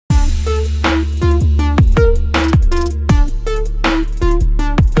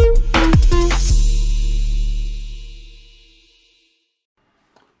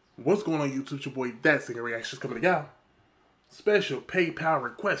What's going on YouTube? It's your boy ThatSingerReactions coming to y'all. Special PayPal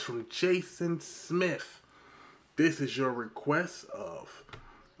request from Jason Smith. This is your request of,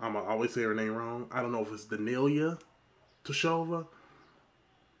 I'm going to always say her name wrong. I don't know if it's Daneliya, Tuleshova.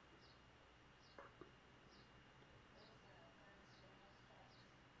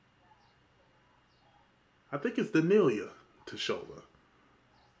 I think it's Daneliya, Tuleshova.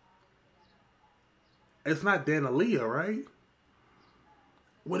 It's not Daneliya, right?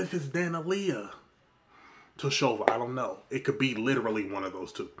 What if it's Daneliya, Tuleshova? I don't know. It could be literally one of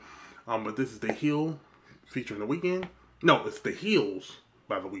those two. But this is The Heel featuring The Weeknd. No, it's The Heels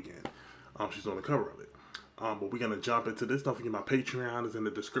by The Weeknd. She's on the cover of it. But we're going to jump into this. Don't forget my Patreon is in the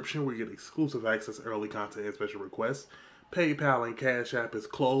description where you get exclusive access, early content, and special requests. PayPal and CashApp is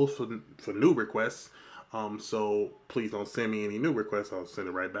closed for new requests. So please don't send me any new requests. I'll send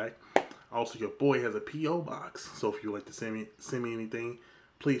it right back. Also, your boy has a P.O Box. So if you'd like to send me anything,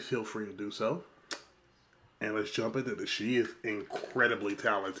 please feel free to do so. And let's jump into this. She is incredibly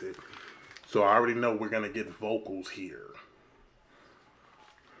talented. So I already know we're going to get vocals here.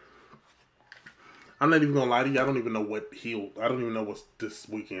 I'm not even going to lie to you. I don't even know what I don't even know what this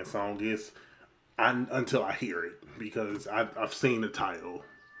Weeknd song is until I hear it. Because I've seen the title.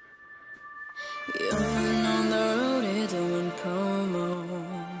 You're on the road doing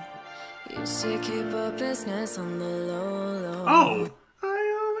promo. You see, keep up business on the low. Oh.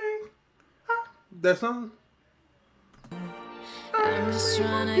 That song? I'm just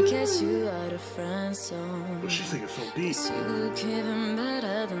trying to get you out of friend zone. But she's singing so deep. You look even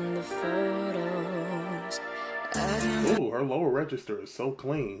better than the photos. Ooh, her lower register is so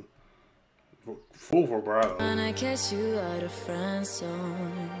clean. Full vibrato. Trying to get you out of friend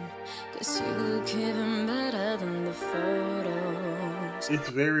zone. Cause you look even better than the photos. It's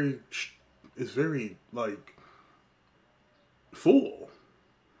very like full.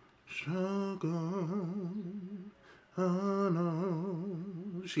 Oh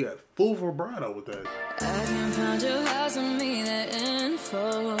no. She got full vibrato with that. I can find your house and me the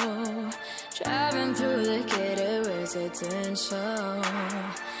info. Driving through the gated residential.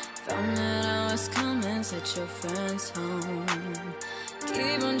 Found that I was coming, set your friends home.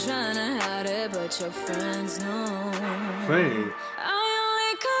 Keep on trying to hide it, but your friends know. Same. I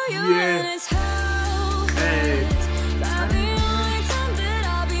only call you when it's hopeless. Hey.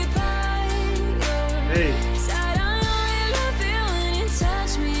 Hey. Said I only love you when you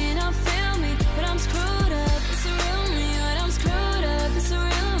touch me and I feel me. But I'm screwed up, it's a real me. But I'm screwed up, it's a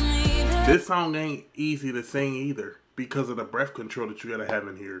real me. This song ain't easy to sing either because of the breath control that you gotta have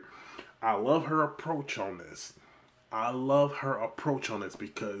in here. I love her approach on this.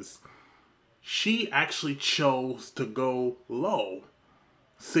 Because she actually chose to go low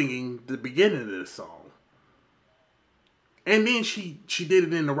singing the beginning of this song. And then she did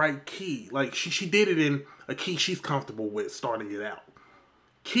it in the right key. Like, she did it in a key she's comfortable with starting it out.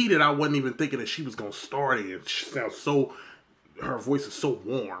 Key that I wasn't even thinking that she was going to start in. She sounds so... Her voice is so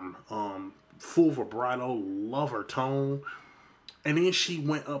warm. Full vibrato. Love her tone. And then she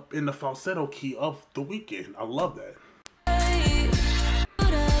went up in the falsetto key of The Weeknd. I love that.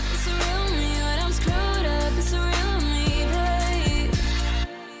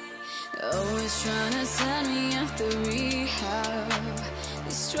 Trying to send me off the rehab.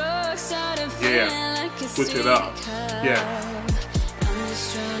 These drugs out of like a switch it up. Yeah. I'm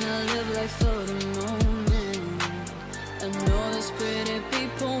just trying to live life for the moment. I know those pretty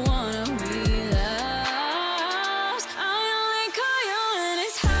people wanna relapse. I only call you when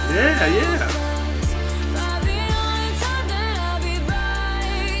it's hard. Yeah.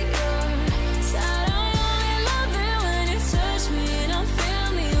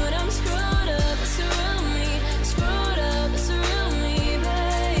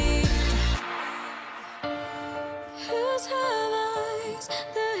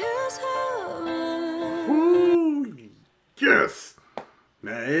 Ooh, yes.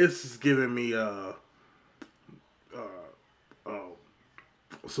 Now this is giving me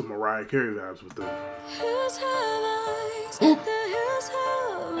some Mariah Carey vibes with them.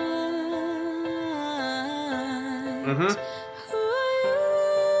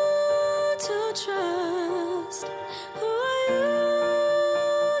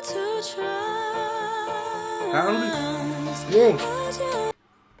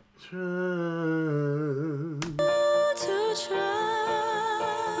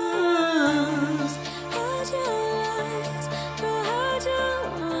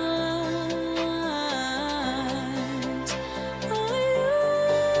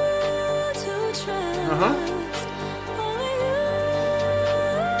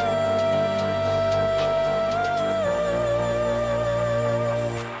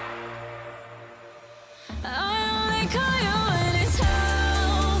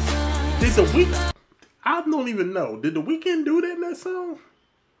 Did the Weeknd? I don't even know. Did the Weeknd do that in that song?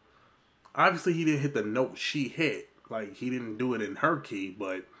 Obviously, he didn't hit the note she hit. Like, he didn't do it in her key,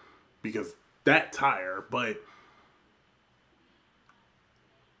 but because that tire. But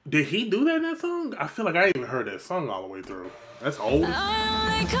did he do that in that song? I feel like I ain't even heard that song all the way through. That's old.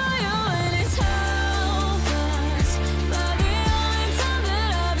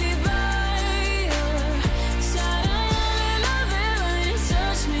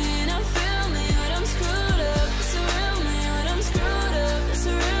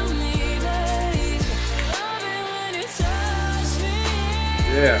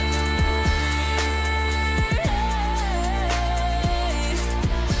 Yeah.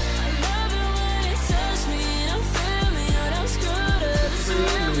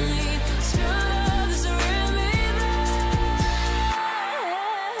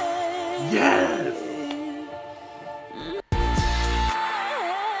 Yes.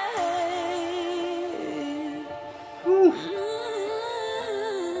 Whew.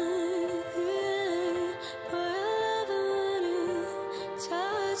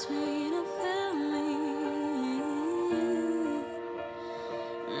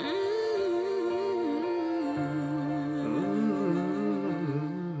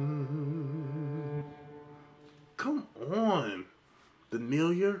 Come on,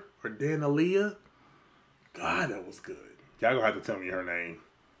 Daneliya or Daneliya. God, that was good. Y'all gonna have to tell me her name.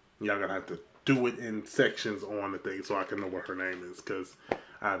 Y'all gonna have to do it in sections on the thing so I can know what her name is, because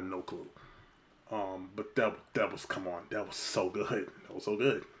I have no clue. But that was, come on, that was so good. That was so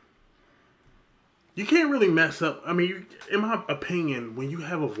good. You can't really mess up. I mean, in my opinion, when you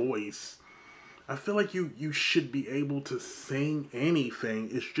have a voice, I feel like you should be able to sing anything.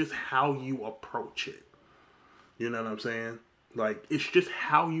 It's just how you approach it. You know what I'm saying? Like, it's just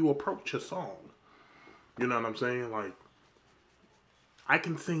how you approach a song. You know what I'm saying? Like, I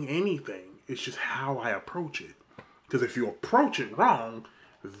can sing anything. It's just how I approach it. Because if you approach it wrong,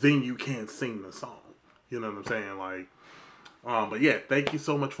 then you can't sing the song. You know what I'm saying? Like, but yeah, thank you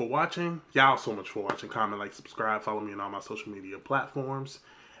so much for watching. Y'all so much for watching. Comment, like, subscribe. Follow me on all my social media platforms.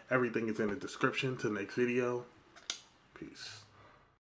 Everything is in the description to the next video. Peace.